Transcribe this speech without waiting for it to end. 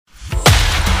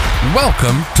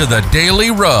Welcome to the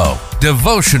Daily Row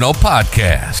Devotional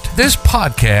Podcast. This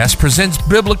podcast presents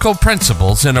biblical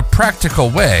principles in a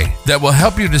practical way that will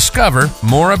help you discover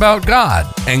more about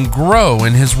God and grow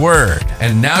in His Word.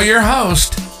 And now your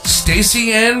host,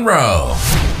 Stacey Ann Rowe.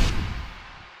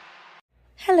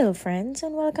 Hello friends,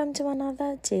 and welcome to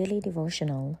another daily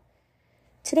devotional.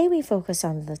 Today we focus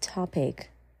on the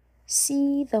topic,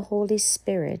 see the Holy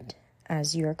Spirit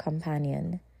as your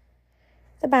companion.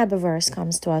 The Bible verse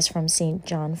comes to us from St.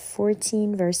 John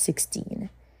 14, verse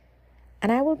 16.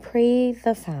 And I will pray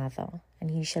the Father, and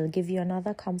He shall give you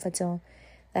another comforter,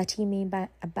 that He may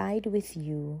abide with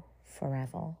you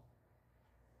forever.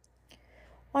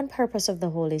 One purpose of the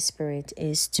Holy Spirit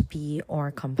is to be our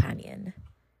companion.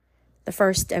 The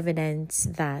first evidence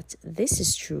that this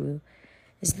is true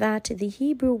is that the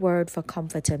Hebrew word for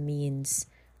comforter means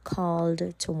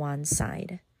called to one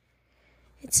side.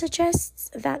 It suggests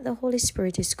that the Holy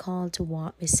Spirit is called to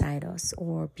walk beside us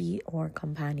or be our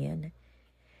companion.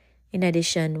 In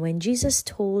addition, when Jesus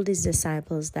told His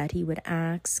disciples that He would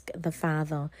ask the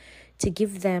Father to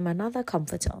give them another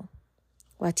comforter,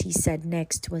 what He said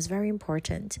next was very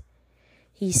important.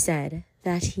 He said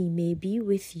that He may be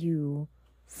with you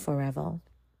forever.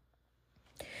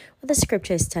 What the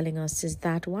scripture is telling us is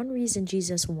that one reason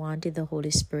Jesus wanted the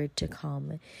Holy Spirit to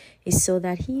come is so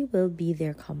that He will be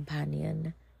their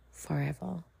companion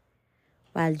forever.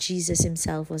 While Jesus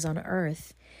Himself was on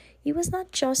earth, He was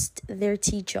not just their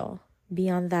teacher.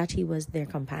 Beyond that, He was their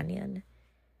companion.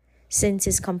 Since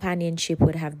His companionship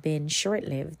would have been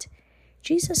short-lived,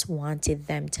 Jesus wanted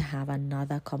them to have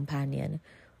another companion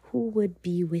who would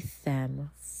be with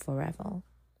them forever.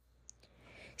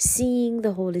 Seeing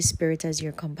the Holy Spirit as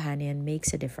your companion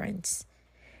makes a difference.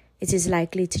 It is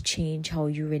likely to change how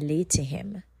you relate to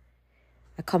Him.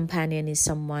 A companion is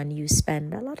someone you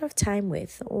spend a lot of time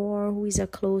with, or who is a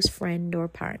close friend or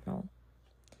partner.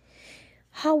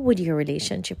 How would your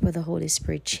relationship with the Holy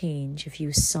Spirit change if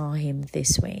you saw Him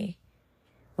this way?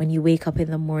 When you wake up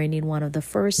in the morning, one of the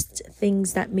first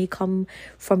things that may come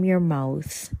from your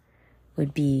mouth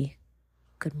would be,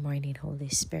 "Good morning, Holy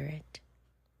Spirit."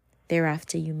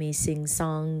 Thereafter, you may sing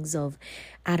songs of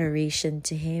adoration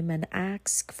to Him and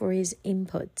ask for His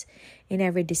input in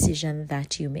every decision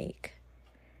that you make.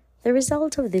 The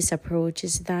result of this approach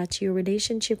is that your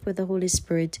relationship with the Holy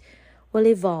Spirit will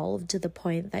evolve to the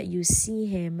point that you see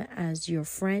Him as your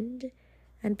friend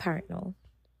and partner.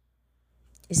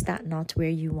 Is that not where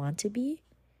you want to be?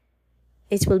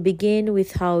 It will begin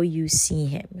with how you see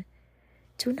Him.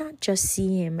 Do not just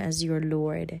see Him as your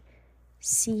Lord.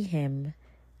 See Him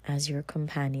as your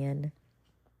companion.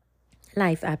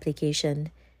 Life application.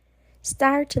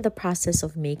 Start the process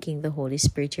of making the Holy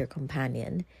Spirit your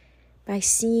companion by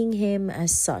seeing Him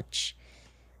as such,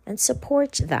 and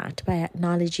support that by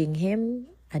acknowledging Him,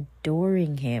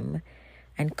 adoring Him,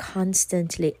 and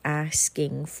constantly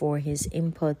asking for His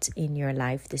input in your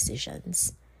life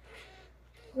decisions.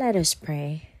 Let us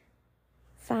pray.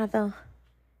 Father,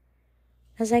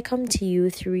 as I come to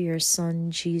You through Your Son,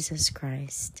 Jesus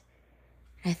Christ,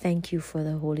 I thank You for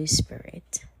the Holy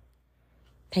Spirit.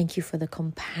 Thank You for the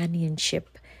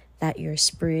companionship that Your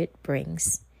Spirit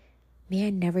brings. May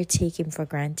I never take Him for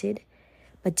granted,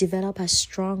 but develop a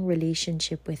strong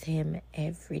relationship with Him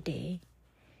every day.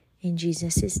 In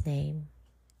Jesus' name,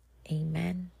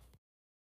 amen.